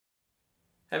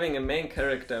Having a main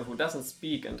character who doesn't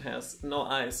speak and has no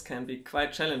eyes can be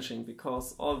quite challenging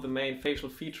because all the main facial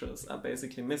features are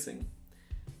basically missing.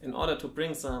 In order to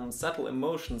bring some subtle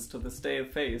emotions to the stale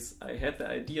face, I had the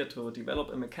idea to develop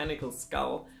a mechanical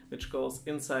skull which goes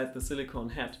inside the silicone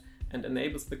head and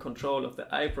enables the control of the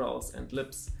eyebrows and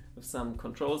lips with some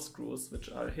control screws which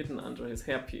are hidden under his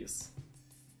hairpiece.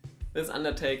 This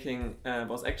undertaking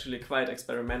was actually quite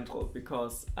experimental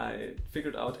because I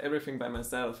figured out everything by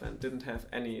myself and didn't have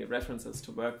any references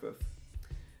to work with.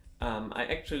 I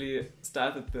actually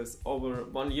started this over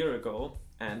 1 year ago,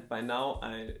 and by now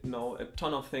I know a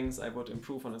ton of things I would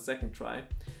improve on a second try.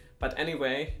 But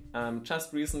anyway,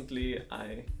 just recently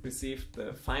I received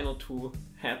the final 2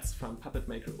 heads from puppet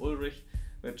maker Ulrich,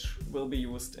 which will be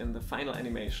used in the final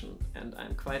animation, and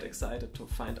I'm quite excited to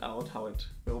find out how it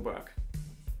will work.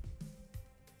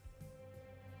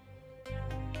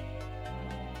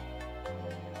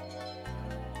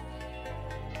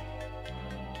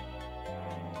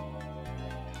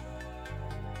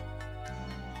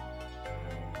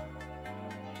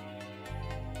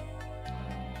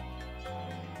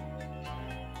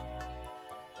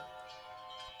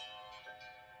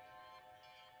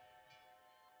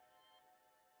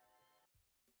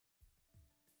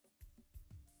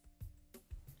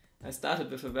 I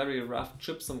started with a very rough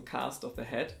gypsum cast of the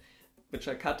head, which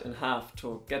I cut in half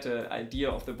to get an idea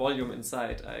of the volume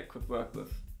inside I could work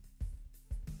with.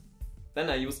 Then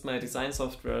I used my design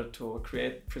software to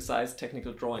create precise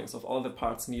technical drawings of all the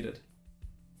parts needed.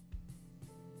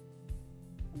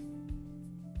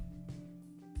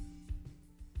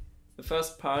 The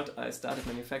first part I started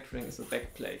manufacturing is the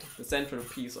backplate, the central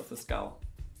piece of the skull.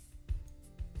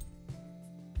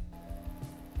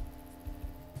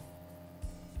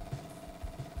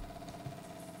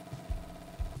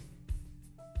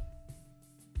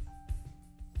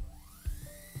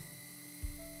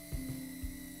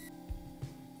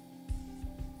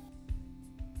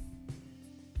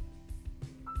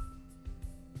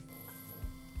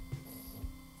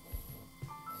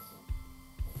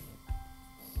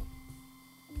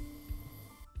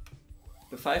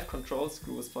 The 5 control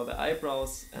screws for the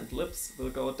eyebrows and lips will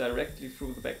go directly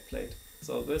through the backplate,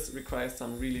 so this requires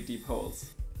some really deep holes.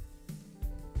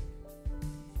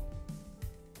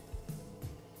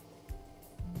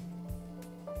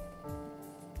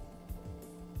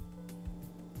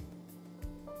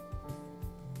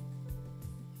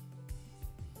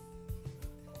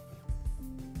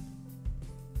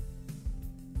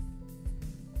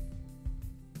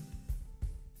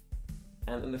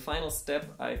 And in the final step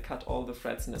I cut all the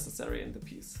threads necessary in the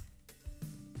piece.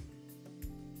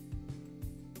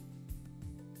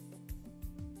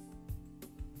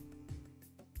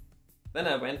 Then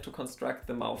I went to construct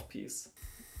the mouthpiece.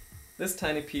 This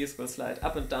tiny piece will slide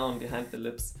up and down behind the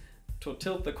lips to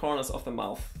tilt the corners of the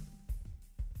mouth.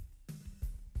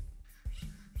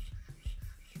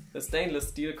 The stainless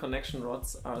steel connection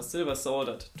rods are silver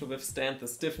soldered to withstand the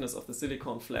stiffness of the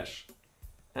silicone flesh.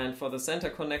 And for the center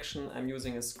connection I'm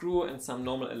using a screw and some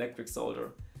normal electric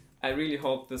solder. I really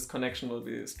hope this connection will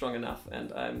be strong enough,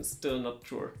 and I'm still not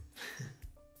sure.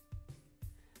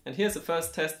 And here's the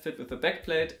first test fit with the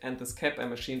backplate and this cap I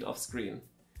machined off screen.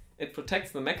 It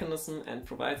protects the mechanism and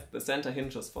provides the center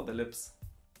hinges for the lips.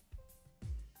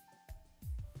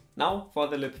 Now for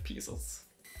the lip pieces.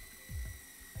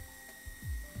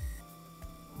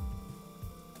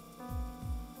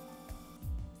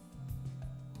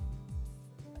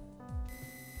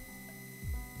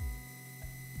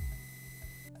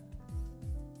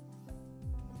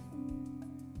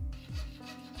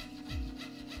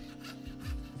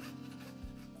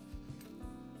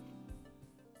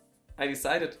 I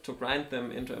decided to grind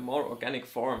them into a more organic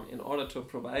form in order to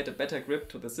provide a better grip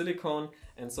to the silicone,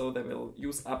 and so they will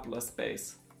use up less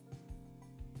space.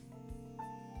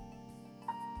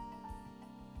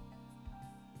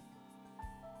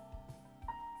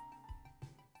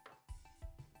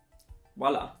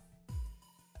 Voila!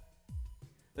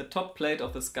 The top plate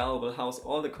of the skull will house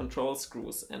all the control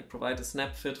screws and provide a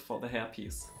snap fit for the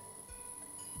hairpiece.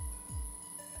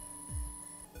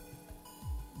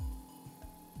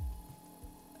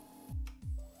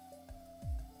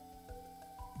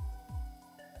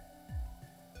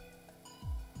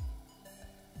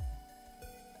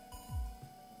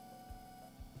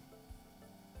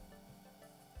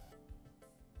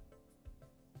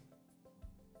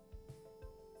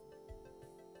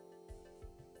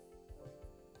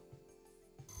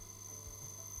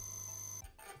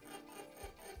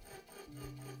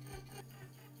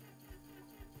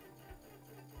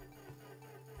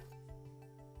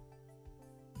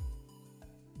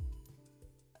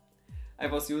 I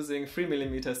was using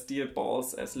 3mm steel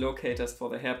balls as locators for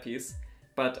the hairpiece,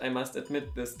 but I must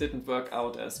admit this didn't work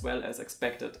out as well as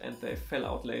expected and they fell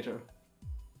out later.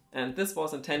 And this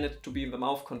was intended to be the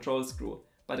mouth control screw,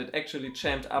 but it actually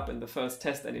jammed up in the first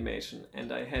test animation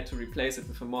and I had to replace it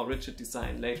with a more rigid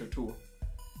design later too.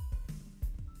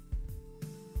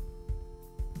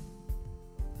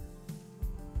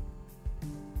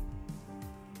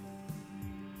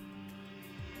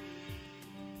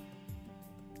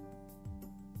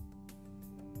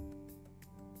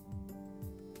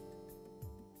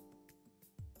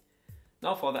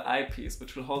 Now for the eyepiece,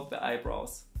 which will hold the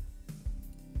eyebrows.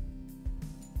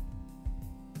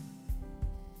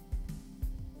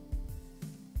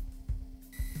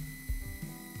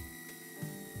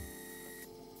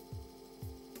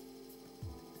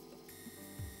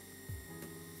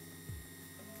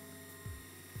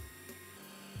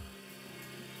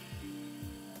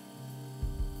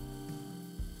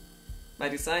 My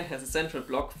design has a central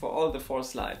block for all the 4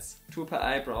 slides, 2 per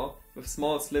eyebrow, with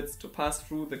small slits to pass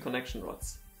through the connection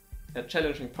rods. A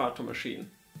challenging part to machine.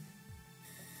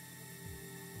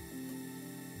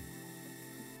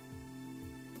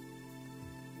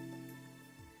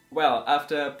 Well,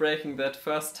 after breaking that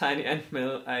first tiny end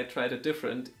mill, I tried a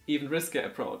different, even riskier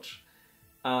approach.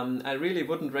 I really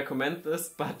wouldn't recommend this,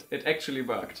 but it actually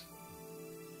worked.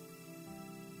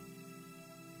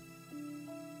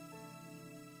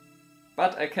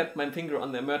 But I kept my finger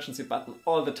on the emergency button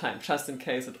all the time, just in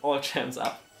case it all jams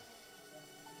up.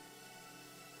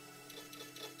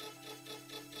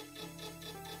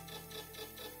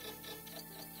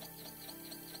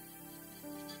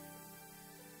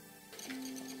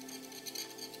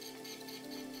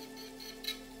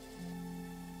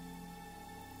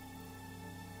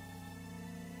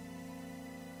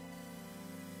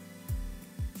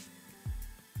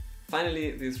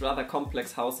 Finally, these rather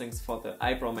complex housings for the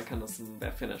eyebrow mechanism were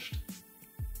finished.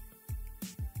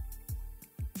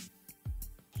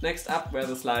 Next up were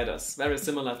the sliders, very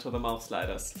similar to the mouth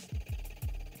sliders.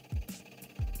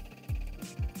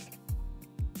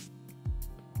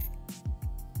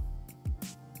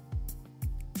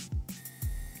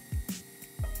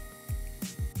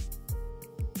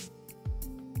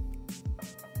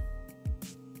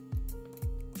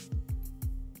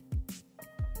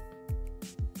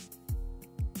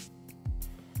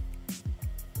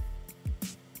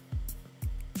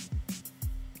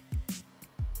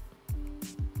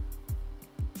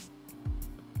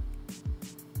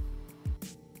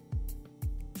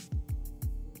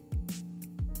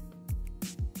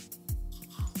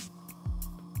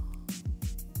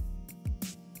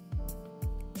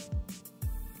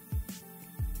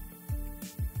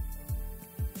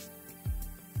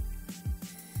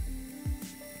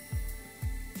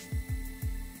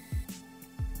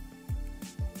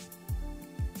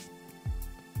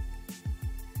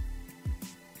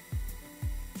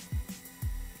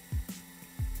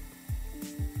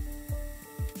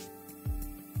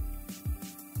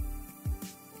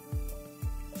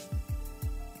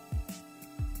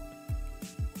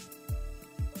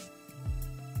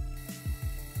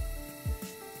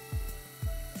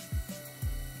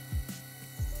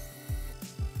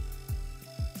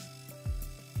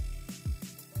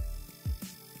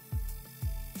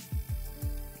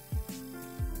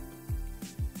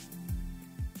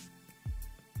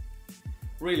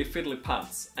 Really fiddly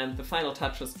parts, and the final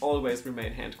touches always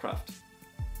remain handcraft.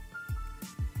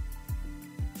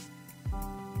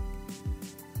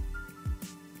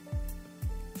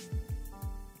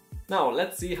 Now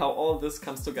let's see how all this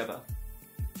comes together.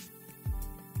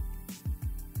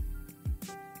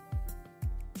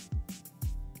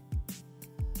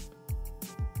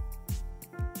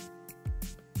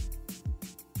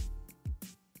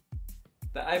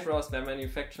 The eyebrows were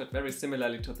manufactured very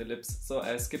similarly to the lips, so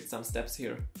I skipped some steps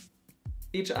here.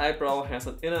 Each eyebrow has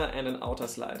an inner and an outer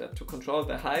slider to control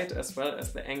the height as well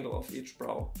as the angle of each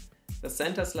brow. The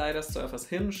center sliders serve as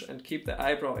hinge and keep the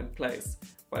eyebrow in place,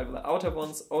 while the outer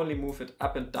ones only move it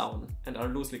up and down and are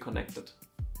loosely connected.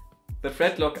 The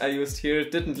thread lock I used here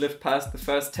didn't live past the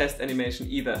first test animation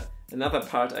either, another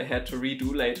part I had to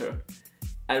redo later.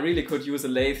 I really could use a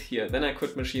lathe here, then I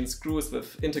could machine screws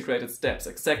with integrated steps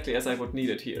exactly as I would need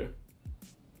it here.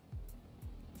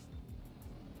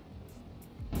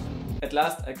 At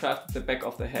last I crafted the back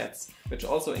of the heads, which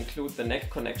also include the neck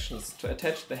connections to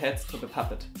attach the heads to the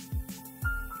puppet.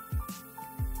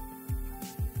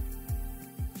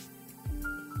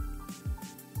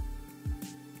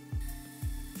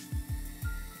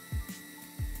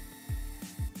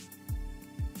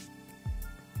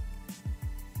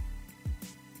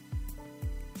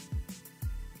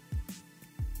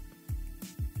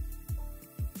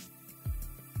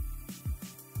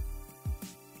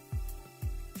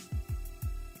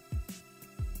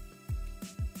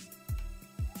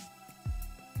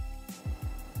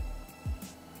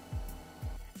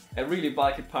 a really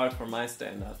bulky part for my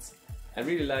standards. I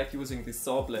really like using these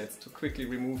saw blades to quickly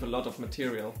remove a lot of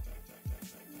material.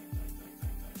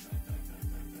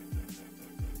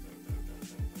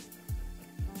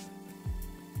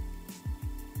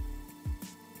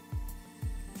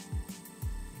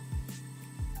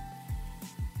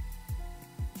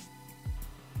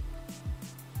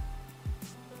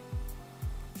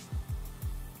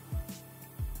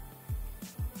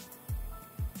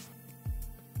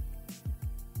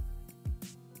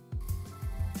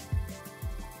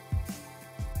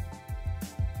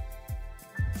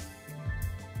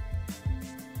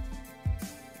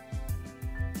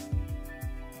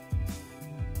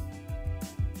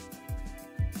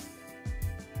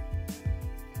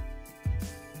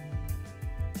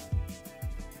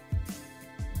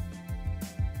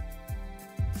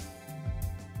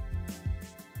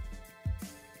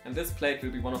 And this plate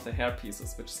will be one of the hair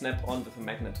pieces which snap on with a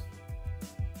magnet.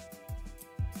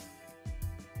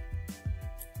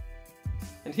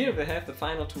 And here we have the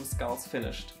final two skulls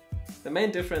finished. The main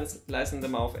difference lies in the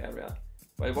mouth area.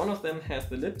 While one of them has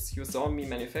the lips you saw me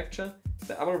manufacture,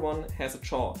 the other one has a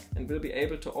jaw and will be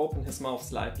able to open his mouth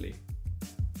slightly.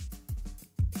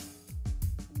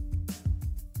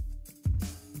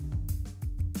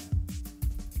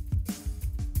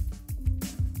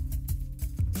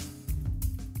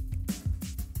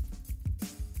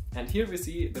 And here we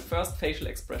see the first facial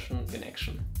expression in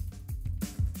action.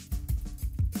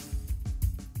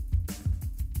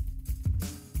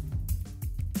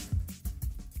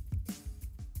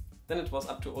 Then it was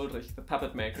up to Ulrich, the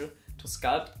puppet maker, to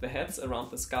sculpt the heads around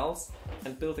the skulls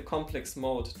and build a complex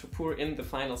mold to pour in the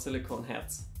final silicone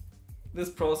heads.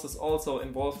 This process also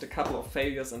involved a couple of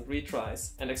failures and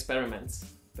retries and experiments.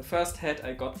 The first head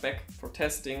I got back for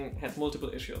testing had multiple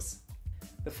issues.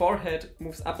 The forehead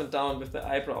moves up and down with the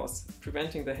eyebrows,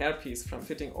 preventing the hairpiece from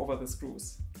fitting over the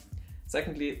screws.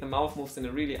 Secondly, the mouth moves in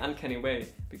a really uncanny way,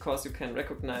 because you can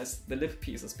recognize the lip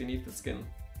pieces beneath the skin.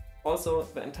 Also,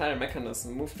 the entire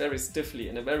mechanism moved very stiffly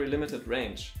in a very limited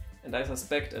range, and I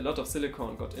suspect a lot of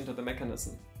silicone got into the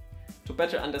mechanism. To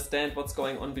better understand what's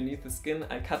going on beneath the skin,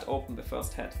 I cut open the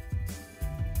first head.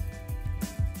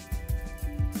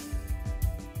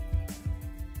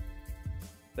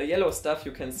 The yellow stuff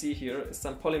you can see here is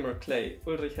some polymer clay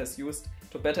Ulrich has used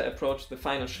to better approach the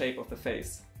final shape of the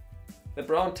face. The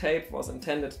brown tape was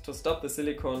intended to stop the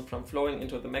silicone from flowing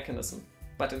into the mechanism,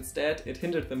 but instead it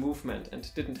hindered the movement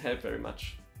and didn't help very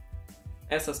much.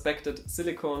 As suspected,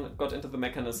 silicone got into the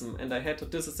mechanism and I had to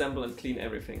disassemble and clean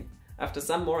everything. After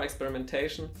some more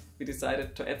experimentation, we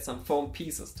decided to add some foam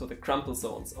pieces to the crumple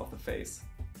zones of the face.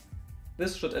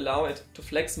 This should allow it to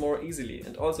flex more easily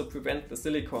and also prevent the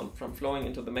silicone from flowing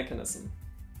into the mechanism.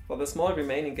 For the small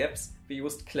remaining gaps, we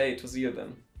used clay to seal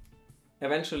them.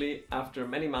 Eventually, after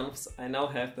many months, I now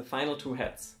have the final two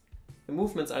heads. The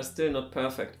movements are still not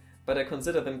perfect, but I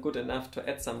consider them good enough to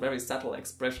add some very subtle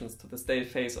expressions to the stale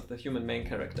face of the human main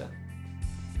character.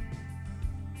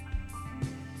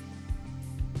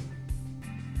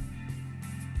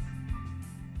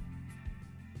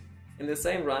 In the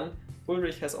same run,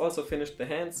 Ulrich has also finished the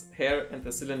hands, hair and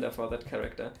the cylinder for that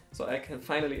character, so I can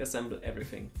finally assemble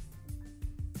everything.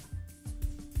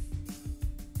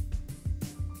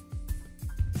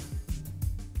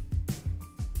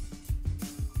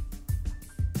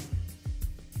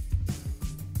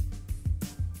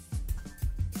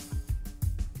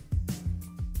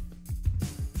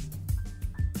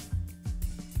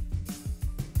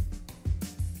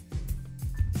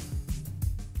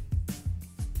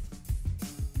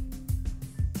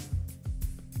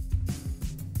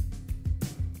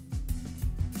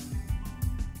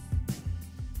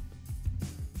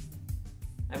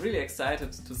 I'm really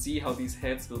excited to see how these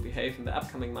heads will behave in the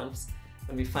upcoming months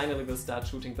when we finally will start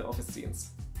shooting the office scenes.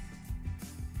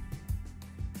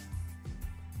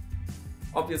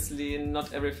 Obviously,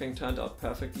 not everything turned out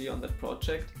perfectly on that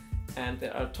project, and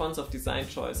there are tons of design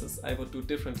choices I would do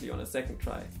differently on a second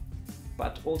try.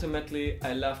 But ultimately,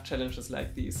 I love challenges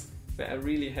like these, where I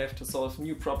really have to solve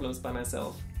new problems by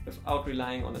myself, without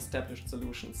relying on established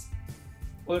solutions.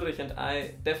 Ulrich and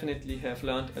I definitely have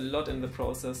learned a lot in the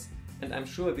process, and I'm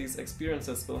sure these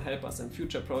experiences will help us in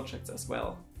future projects as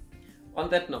well.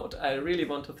 On that note, I really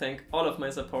want to thank all of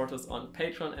my supporters on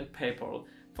Patreon and PayPal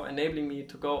for enabling me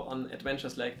to go on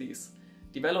adventures like these.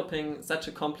 Developing such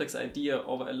a complex idea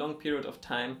over a long period of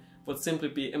time would simply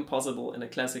be impossible in a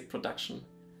classic production.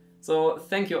 So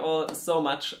thank you all so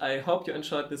much, I hope you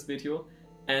enjoyed this video,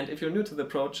 and if you're new to the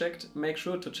project, make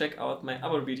sure to check out my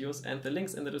other videos and the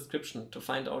links in the description to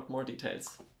find out more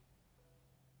details.